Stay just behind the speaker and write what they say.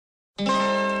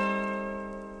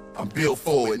I'm built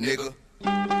for it, nigga.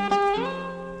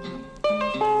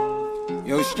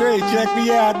 Yo, straight, check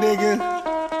me out, nigga.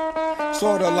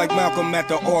 Sorta like Malcolm at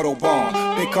the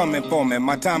Autobahn. They coming for me,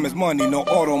 my time is money, no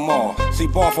auto mall. See,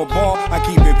 bar for bar, I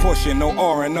keep it pushing, no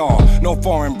R&R. No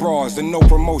foreign bras and no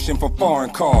promotion for foreign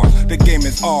cars. The game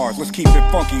is ours, let's keep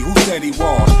it funky, who said he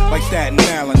was? Like Staten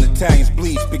Island, Italians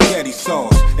bleed spaghetti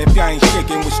sauce. If y'all ain't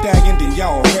shaking with Staggin', then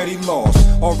y'all already lost.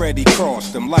 Already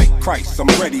crossed them like Christ, I'm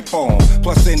ready for 'em.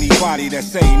 Plus anybody that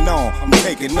say no, I'm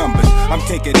taking numbers. I'm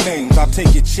taking names, I'll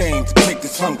take your chain to take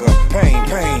this hunger. Pain,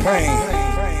 pain, pain.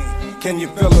 Can you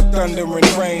feel the thunder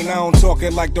and rain? I don't talk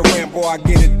it like the Rambo, I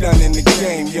get it done in the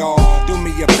game, y'all. Do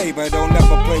me a favor, don't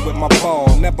never play with my ball.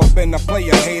 Never been a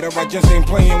player hater, I just ain't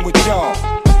playing with y'all.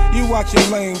 You watch your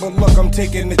lane, but look, I'm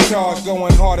taking the charge.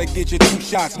 Going hard to get you 2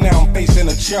 shots, now I'm facing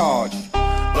a charge.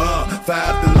 5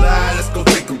 to lie, let's go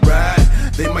take a ride.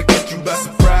 They might get you by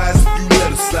surprise if you let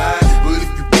them slide. But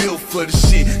if you built for the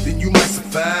shit, then you might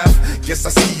survive. Guess I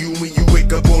see you when you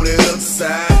wake up on the other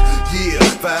side. Yeah,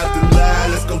 5 to lie,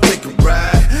 let's go take a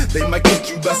ride. They might get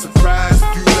you by surprise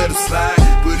if you let them slide.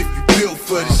 But if you built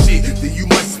for the shit, then you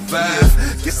might survive.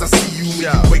 Guess I see you when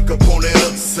you wake up on the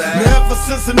other side. Now ever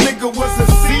since a nigga was a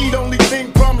seed, only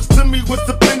thing promised to me was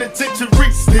the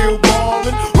penitentiary. Still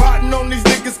ballin', riding on these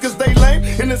niggas cause they lame.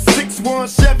 In a 6-1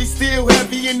 Chevy, still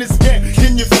heavy in this game.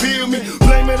 Can you feel me?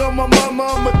 Blame it on my mama,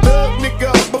 I'm a thug nigga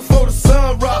up before the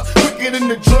sun rise. Quicker than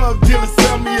the drug dealers,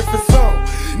 tell me if it's on.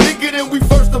 Nigga, then we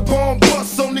first the bomb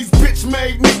bust on these bitch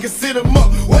made niggas, hit 'em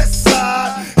up, west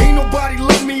side. Ain't nobody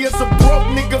love me as a broke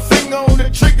nigga, finger on the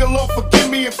trigger, Lord forgive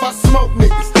me if I smoke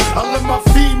niggas. I let my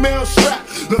female strap,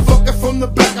 the fucker from the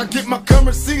back, I get my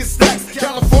currency in stacks.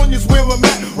 California's where I'm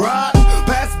at, riding,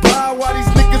 pass by while these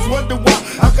niggas wonder why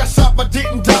I got shot but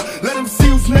didn't die. Let them see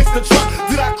who's next to try.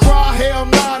 Did I cry? Hell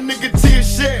nah, nigga, tears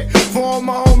shed. For all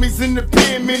my homies in the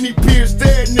pen, many peers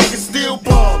dead, niggas still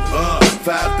ballin'.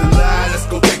 5 to lie, let's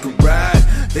go take a ride.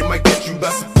 They might get you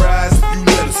by surprise if you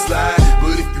let them slide.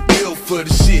 But if you built for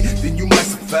the shit, then you might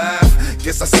survive.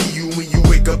 Guess I see you when you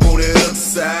wake up on the other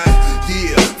side.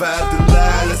 Yeah, 5 to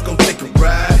lie, let's go take a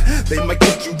ride. They might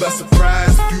get you by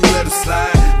surprise if you let them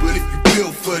slide. But if you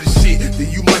built for the shit, then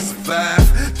you might survive.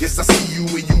 Guess I see you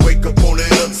when you wake up on the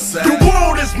other side. The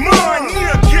world is mine,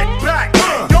 yeah, get back.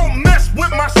 Don't mess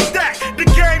with my stack, the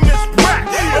game is whack.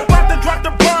 About to drop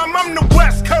the bomb, I'm the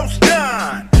West Coast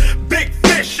Don. Big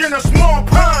fish in a small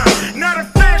pond. Not a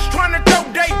fish trying to throw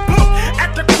they book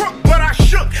at the crook, but I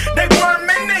shook. They worm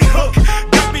and they hook.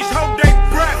 Guppies hold they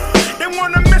breath. They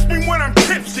wanna miss me when I'm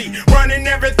tipsy. Running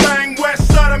everything west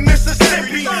side of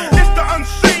Mississippi. It's the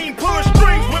unseen, pulling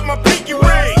strings with my pinky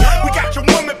ring. We got your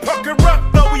woman pucker up,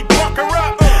 though we buck her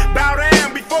up. Bow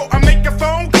down before I make a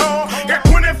phone call. Got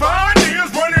 25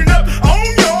 years running up on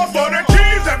y'all for the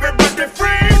cheese. Everybody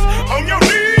freeze on your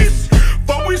knees.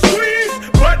 Before we squeeze,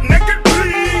 butt naked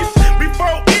please.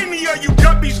 Before any of you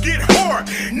guppies get hard.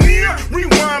 Near,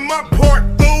 rewind my part,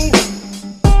 boo.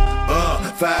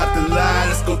 5 to lie,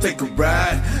 let's go take a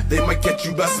ride. They might catch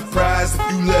you by surprise if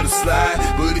you let them slide.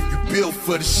 But if you built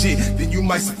for the shit, then you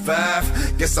might survive.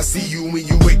 Guess I see you when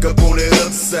you wake up on the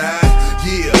other side.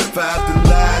 Yeah, 5 to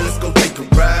lie, let's go take a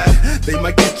ride. They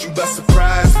might catch you by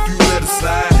surprise if you let them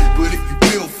slide. But if you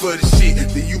built for the shit,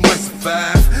 then you might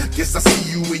survive. Guess I see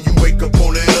you when you wake up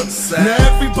on the other side. Now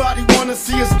everybody wanna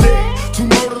see us dead. 2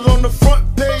 murdered on the front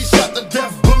page, shot to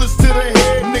death, bullets to the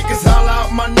head. Niggas holler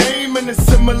out my name and it's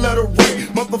similar to rape.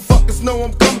 Motherfuckers know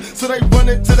I'm coming, so they run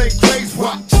into their graves.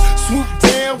 Watch, swoop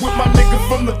down with my nigga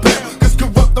from the back. Cause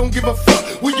corrupt don't give a fuck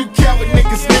when you coward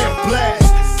niggas now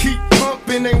blast. Keep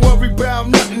pumping, ain't worry about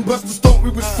nothing. Bust the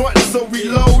story was frontin', so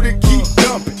reload and keep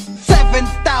dumping.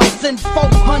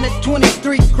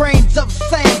 7,423 grains of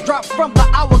sand dropped from the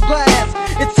hourglass.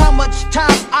 It's how much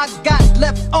time I got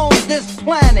left on this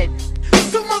planet.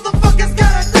 Some motherfuckers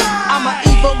gotta die. I'm an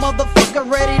evil motherfucker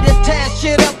ready to tear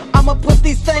shit up. I'ma put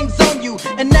these things on you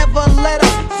and never let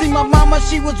up. See my mama,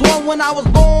 she was one when I was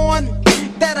born.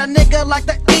 That a nigga like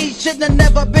the E shouldn't have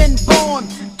never been born.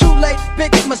 Too late,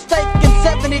 big mistake in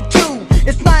 72.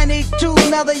 It's 92,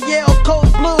 now the yell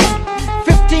cold blue.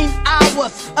 15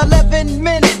 hours, 11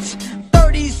 minutes,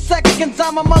 30 seconds,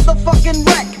 I'm a motherfucking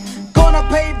wreck. Gonna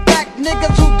pay back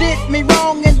niggas who did me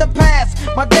wrong in the past.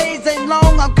 My days ain't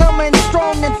long, I'm coming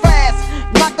strong and fast.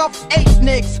 Knock off 8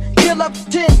 nicks, kill up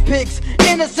 10 pigs.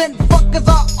 Innocent fuckers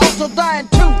are also dying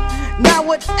too. Now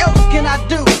what else can I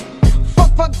do?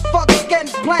 Fuck and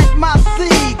plant my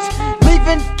seeds.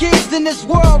 Leaving kids in this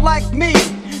world like me.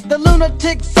 The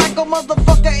lunatic psycho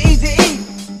motherfucker Easy-E.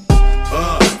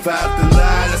 5 to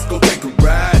lie, let's go take a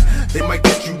ride. They might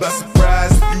get you by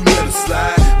surprise if you let them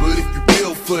slide. But if you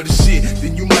built for the shit,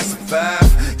 then you might survive.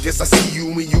 Guess I see you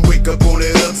when you wake up on the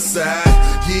other side.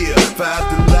 Yeah, 5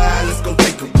 to lie, let's go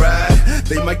take a ride.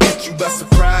 They might get you by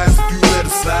surprise if you let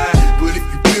them slide. But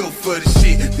if you build for the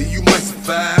shit, then you might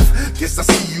survive. Guess I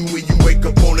see you when you wake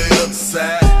up on the other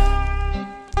side.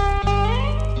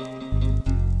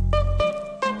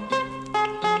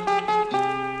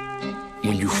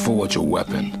 When you forge a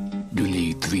weapon, you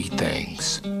need 3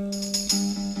 things.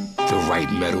 The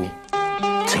right metal,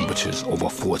 temperatures over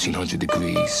 1400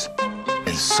 degrees,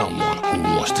 and someone who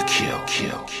wants to kill.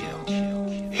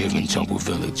 Here in Jungle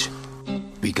Village,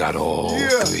 we got all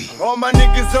 3. All my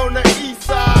niggas on the east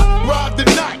side, rob the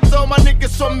night. All my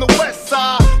niggas from the west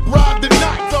side, rob the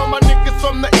night. All my niggas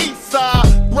from the east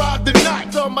side, rob the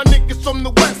night. All my niggas from the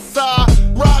west side,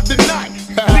 rob the night.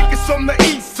 Niggas from the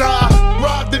east side,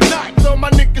 rob the night. All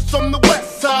my niggas from the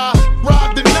west side,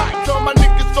 rob the night. All my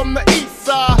niggas from the east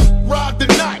side, rob the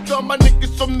night. All my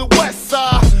niggas from the west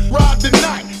side, rob the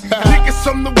night. Niggas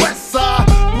from the west side,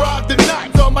 rob the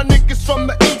night. All my niggas from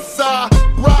the